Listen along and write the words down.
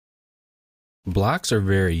Blocks are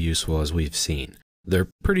very useful, as we've seen. They're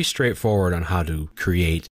pretty straightforward on how to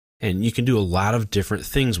create, and you can do a lot of different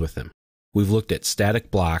things with them. We've looked at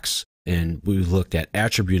static blocks, and we've looked at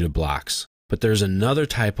attributed blocks, but there's another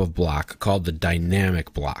type of block called the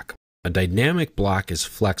dynamic block. A dynamic block is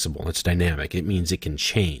flexible. It's dynamic. It means it can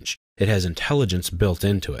change. It has intelligence built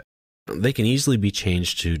into it. They can easily be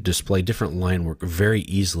changed to display different line work very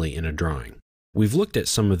easily in a drawing. We've looked at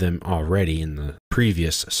some of them already in the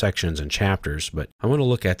previous sections and chapters, but I want to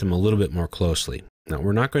look at them a little bit more closely. Now,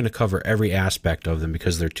 we're not going to cover every aspect of them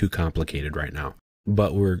because they're too complicated right now,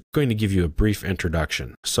 but we're going to give you a brief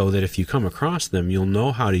introduction so that if you come across them, you'll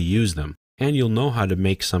know how to use them, and you'll know how to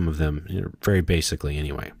make some of them, very basically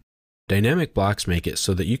anyway. Dynamic blocks make it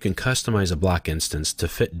so that you can customize a block instance to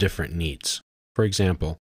fit different needs. For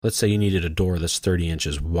example, let's say you needed a door that's 30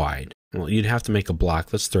 inches wide. Well, you'd have to make a block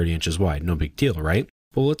that's 30 inches wide. No big deal, right?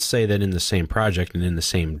 Well, let's say that in the same project and in the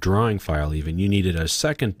same drawing file even, you needed a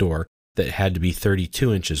second door that had to be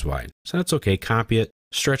 32 inches wide. So that's okay. Copy it,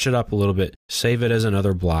 stretch it up a little bit, save it as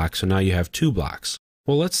another block, so now you have 2 blocks.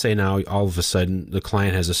 Well, let's say now all of a sudden the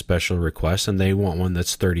client has a special request and they want one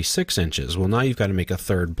that's 36 inches. Well, now you've got to make a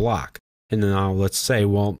third block. And then now let's say,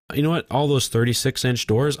 well, you know what? All those 36-inch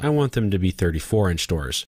doors, I want them to be 34-inch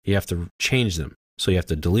doors. You have to change them. So you have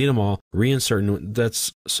to delete them all, reinsert new.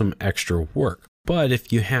 That's some extra work. But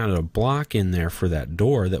if you had a block in there for that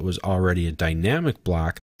door that was already a dynamic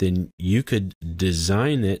block, then you could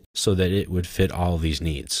design it so that it would fit all of these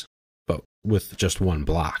needs, but with just one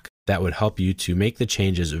block. That would help you to make the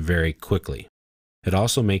changes very quickly. It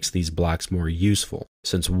also makes these blocks more useful,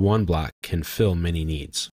 since one block can fill many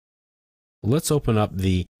needs. Let's open up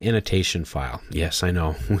the annotation file. Yes, I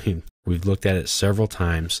know, we've looked at it several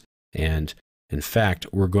times, and in fact,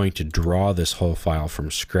 we're going to draw this whole file from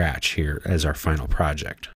scratch here as our final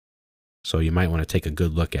project. So you might want to take a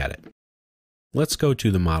good look at it. Let's go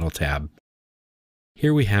to the Model tab.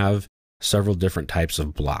 Here we have several different types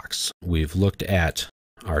of blocks. We've looked at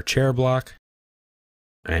our chair block,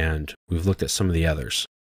 and we've looked at some of the others.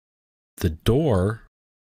 The door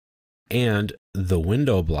and the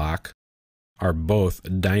window block are both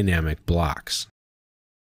dynamic blocks.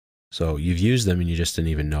 So you've used them and you just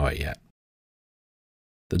didn't even know it yet.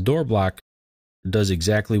 The door block does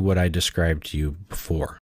exactly what I described to you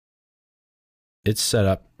before. It's set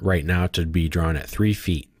up right now to be drawn at 3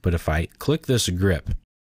 feet, but if I click this grip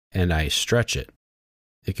and I stretch it,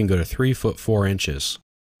 it can go to 3 foot 4 inches,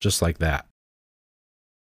 just like that.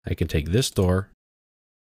 I can take this door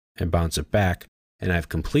and bounce it back, and I've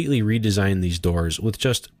completely redesigned these doors with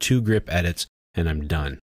just 2 grip edits, and I'm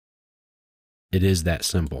done. It is that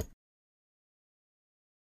simple.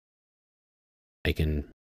 I can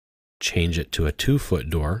change it to a 2-foot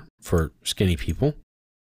door for skinny people,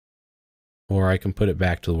 or I can put it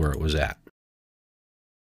back to where it was at.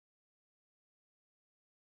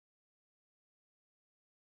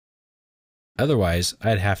 Otherwise,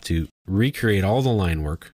 I'd have to recreate all the line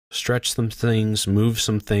work, stretch some things, move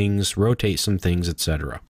some things, rotate some things,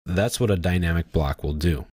 etc. That's what a dynamic block will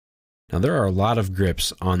do. Now, there are a lot of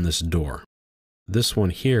grips on this door. This one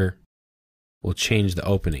here will change the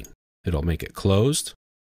opening. It'll make it closed,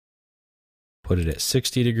 put it at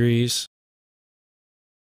 60 degrees,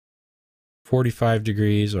 45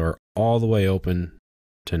 degrees, or all the way open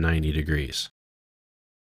to 90 degrees.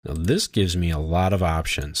 Now, this gives me a lot of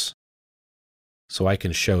options. So I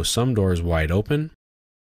can show some doors wide open.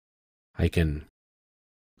 I can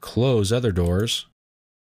close other doors.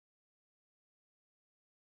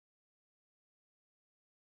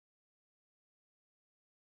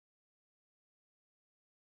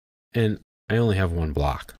 And I only have one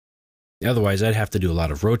block. Otherwise, I'd have to do a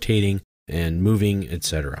lot of rotating and moving,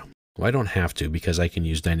 etc. Well, I don't have to because I can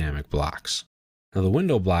use dynamic blocks. Now, the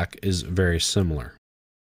window block is very similar.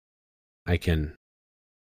 I can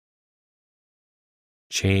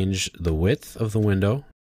change the width of the window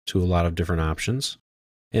to a lot of different options.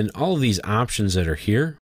 And all of these options that are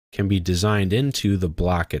here can be designed into the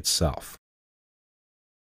block itself.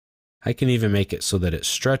 I can even make it so that it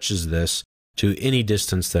stretches this to any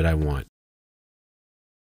distance that I want.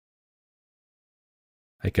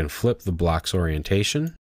 I can flip the block's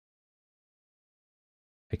orientation.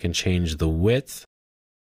 I can change the width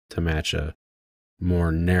to match a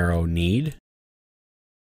more narrow need.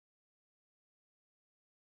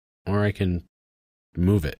 Or I can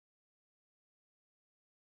move it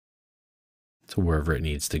to wherever it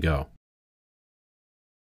needs to go.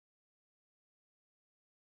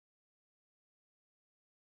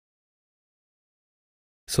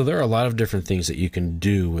 So there are a lot of different things that you can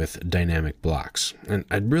do with dynamic blocks, and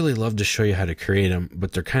I'd really love to show you how to create them,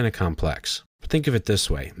 but they're kind of complex. Think of it this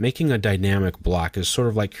way. Making a dynamic block is sort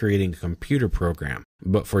of like creating a computer program,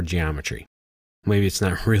 but for geometry. Maybe it's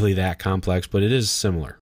not really that complex, but it is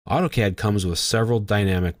similar. AutoCAD comes with several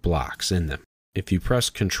dynamic blocks in them. If you press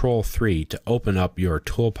Ctrl 3 to open up your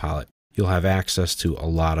tool palette, you'll have access to a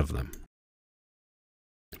lot of them.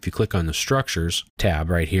 If you click on the Structures tab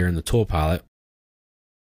right here in the tool palette,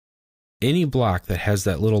 any block that has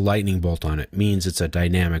that little lightning bolt on it means it's a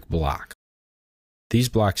dynamic block. These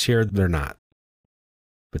blocks here, they're not.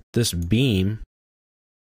 But this beam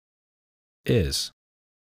is.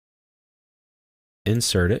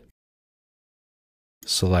 Insert it,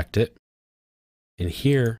 select it, and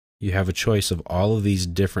here you have a choice of all of these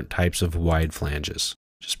different types of wide flanges.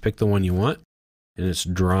 Just pick the one you want, and it's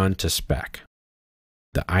drawn to spec.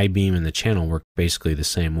 The I-beam and the channel work basically the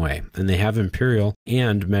same way, and they have imperial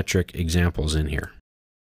and metric examples in here.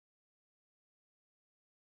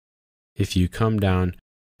 If you come down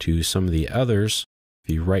to some of the others,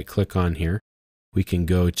 if you right-click on here, we can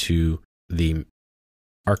go to the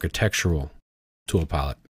architectural tool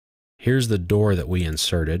palette. Here's the door that we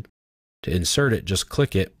inserted. To insert it, just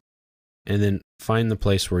click it, and then find the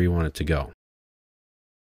place where you want it to go.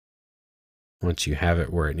 Once you have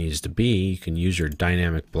it where it needs to be, you can use your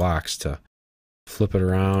dynamic blocks to flip it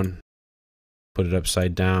around, put it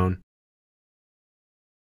upside down,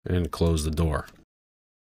 and close the door.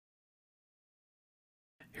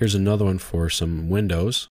 Here's another one for some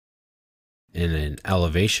windows in an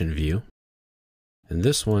elevation view. And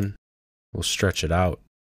this one, we'll stretch it out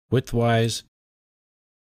widthwise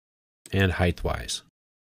and height-wise.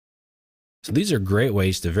 So these are great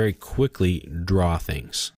ways to very quickly draw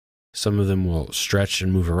things. Some of them will stretch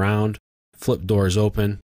and move around, flip doors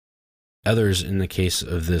open. Others, in the case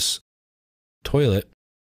of this toilet,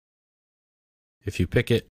 if you pick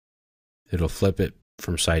it, it'll flip it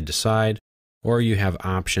from side to side, or you have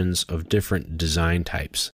options of different design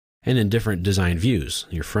types and in different design views.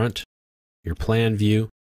 Your front, your plan view,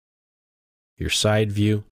 your side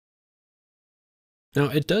view. Now,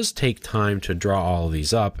 it does take time to draw all of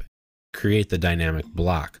these up, create the dynamic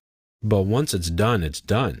block, but once it's done, it's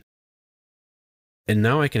done. And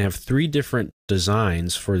now I can have 3 different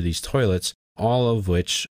designs for these toilets, all of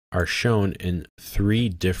which are shown in 3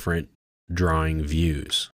 different drawing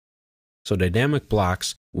views. So dynamic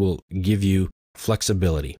blocks will give you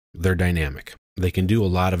flexibility. They're dynamic. They can do a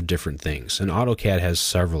lot of different things, and AutoCAD has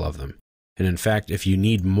several of them. And in fact, if you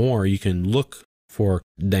need more, you can look for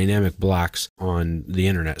dynamic blocks on the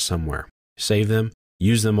internet somewhere. Save them,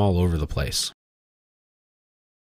 use them all over the place.